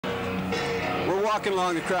walking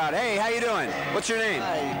along the crowd. Hey, how you doing? What's your name?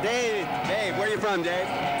 Hi, David. Dave, where are you from, Dave?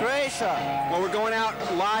 Croatia. Well, we're going out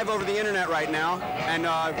live over the internet right now. And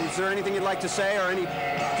is there anything you'd like to say, or do you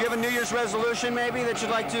have a New Year's resolution maybe that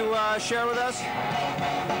you'd like to share with us?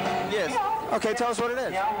 Yes. Okay, tell us what it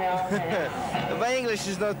is. My English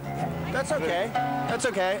is not... That's okay. That's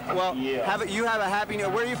okay. Well, you have a happy New Year.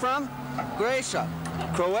 Where are you from? Croatia.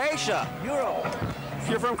 Croatia. Europe.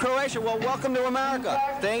 You're from Croatia. Well, welcome to America.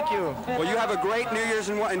 Thank you. Well, you have a great New Year's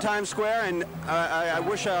in Times Square, and I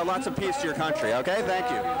wish lots of peace to your country, okay? Thank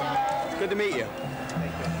you. Good to meet you.